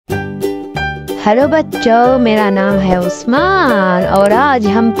Hello बच्चों, मेरा नाम है उस्मान और आज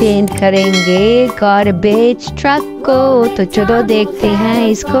हम पेंट करेंगे गार्बेज ट्रक को। तो चलो देखते हैं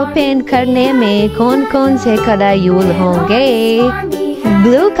इसको पेंट करने में कौन कौन से कलर यूज होंगे।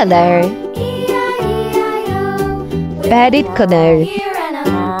 Blue colour, parrot colour,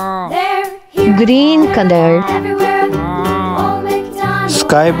 green colour,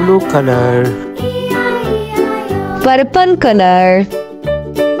 sky blue colour, purple colour,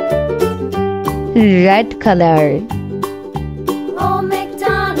 red colour,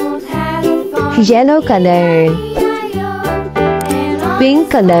 yellow colour,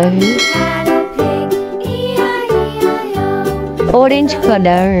 pink colour, orange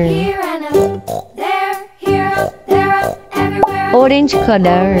colour, orange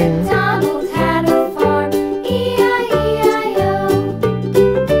colour,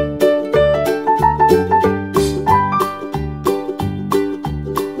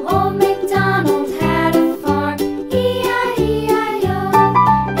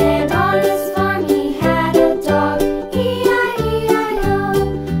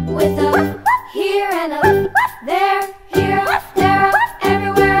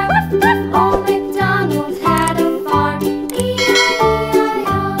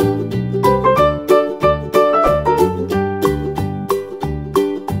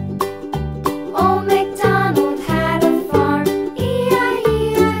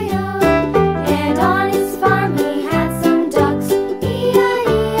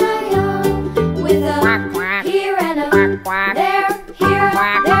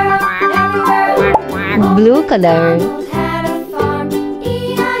 blue color,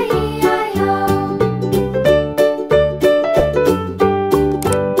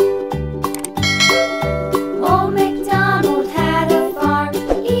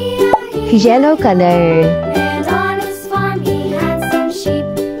 yellow color,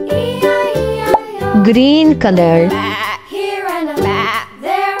 green color,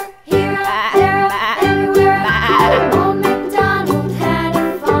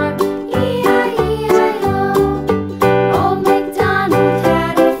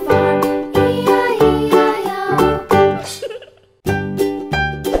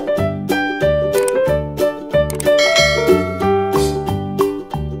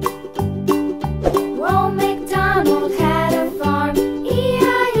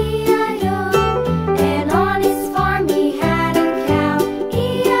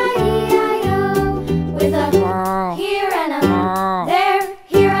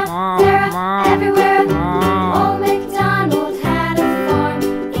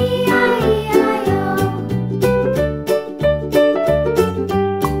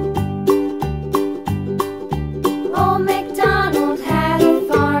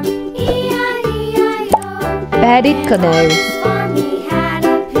 parrot colour,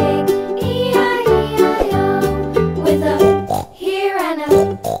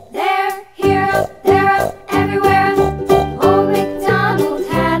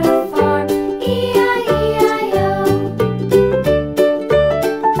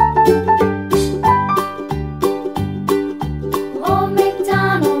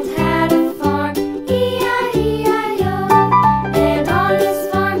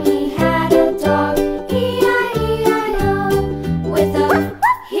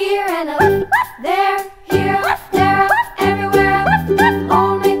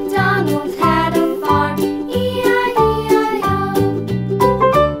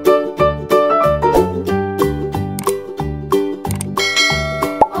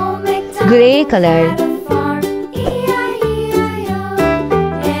 grey color,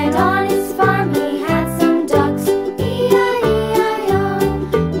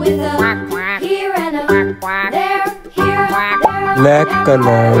 black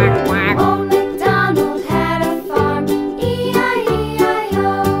color,